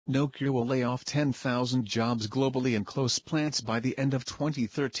Nokia will lay off 10,000 jobs globally and close plants by the end of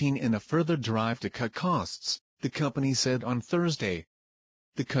 2013 in a further drive to cut costs, the company said on Thursday.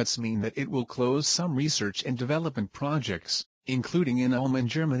 The cuts mean that it will close some research and development projects, including in Ulm in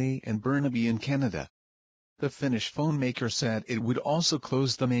Germany and Burnaby in Canada. The Finnish phone maker said it would also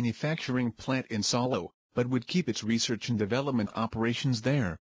close the manufacturing plant in Salo, but would keep its research and development operations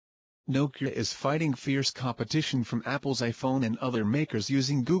there. Nokia is fighting fierce competition from Apple's iPhone and other makers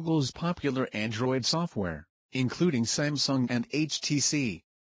using Google's popular Android software, including Samsung and HTC.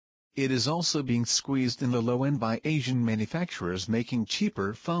 It is also being squeezed in the low end by Asian manufacturers making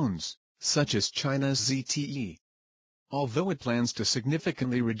cheaper phones, such as China's ZTE. Although it plans to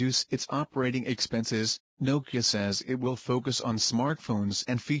significantly reduce its operating expenses, Nokia says it will focus on smartphones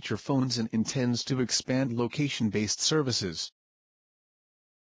and feature phones and intends to expand location-based services.